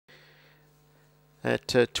at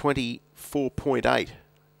 24.8.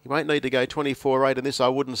 You won't need to go 24.8 in this, I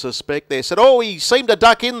wouldn't suspect. There said, oh, he seemed to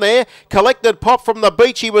duck in there. Collected Pop from the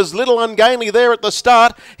beach. He was little ungainly there at the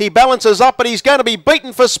start. He balances up, but he's going to be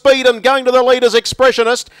beaten for speed and going to the lead as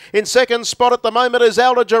Expressionist. In second spot at the moment is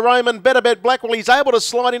Elder Jerome and Better Bet Blackwell. He's able to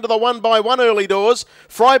slide into the 1x1 early doors.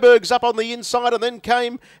 Freiberg's up on the inside, and then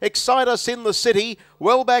came Excite Us in the City.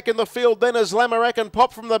 Well back in the field then as Lamorak and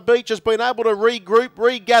Pop from the beach has been able to regroup,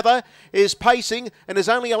 regather, is pacing and is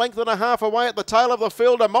only a length and a half away at the tail of the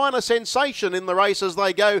field. A minor sensation in the race as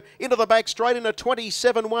they go into the back straight in a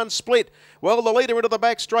 27-1 split. Well, the leader into the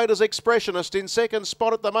back straight is Expressionist. In second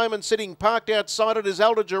spot at the moment, sitting parked outside it is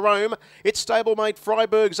Elder Jerome. Its stablemate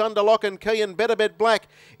Freiberg's under lock and key, and Better Bet Black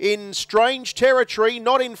in strange territory.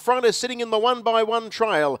 Not in front is sitting in the 1x1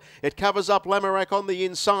 trail. It covers up Lamorak on the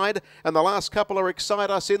inside, and the last couple are Excite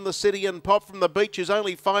Us in the City and Pop from the beach is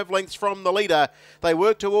only 5 lengths from the leader. They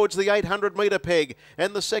work towards the 800 metre peg,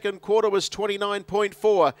 and the second quarter was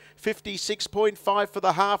 29.4. 56.5 for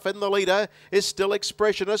the half, and the leader is still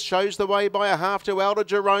Expressionist. Shows the way by a half to Elder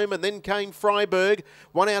Jerome, and then came Freiberg.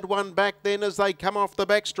 One out, one back then as they come off the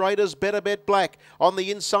back straight as Better Bet Black. On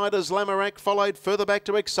the inside as Lamorak, followed further back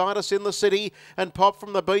to Excite Us in the City, and Pop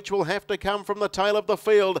from the beach will have to come from the tail of the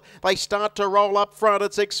field. They start to roll up front.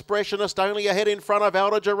 It's Expressionist only ahead in front of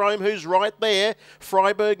Elder Jerome, who's right there.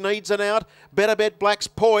 Freiberg needs an out. Better Bet Black's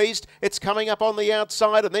poised. It's coming up on the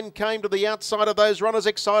outside, and then came to the outside of those runners.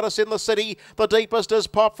 Excite Us in the City. The deepest is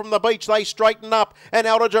Pop from the beach. They straighten up, and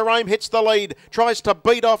Elder Jerome hits the lead. Tries to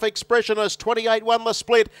beat off Expressionist. 28-1 the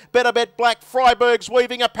split. Better Bet Black. Freiberg's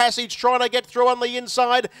weaving a passage, trying to get through on the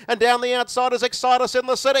inside, and down the outside is Excite Us in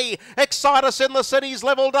the City. Excite Us in the City's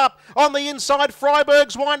levelled up. On the inside,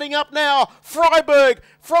 Freiberg's winding up now. Freiberg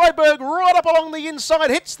right up along the inside,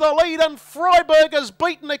 hits the lead, and Freiberg has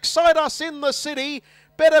beaten Excite Us in the City.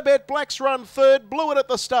 Better Bet Black's run third, blew it at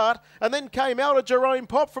the start, and then came Elder Jerome,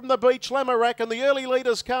 Pop from the beach, Lamorak, and the early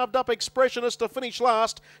leaders carved up Expressionist to finish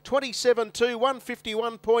last, 27-2,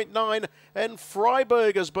 151.9, and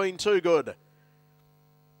Freiberg has been too good.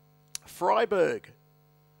 Freiberg.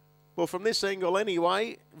 Well, from this angle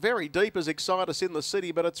anyway, very deep as Excite Us in the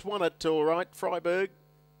City, but it's won it all right. Freiberg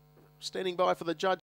standing by for the judge.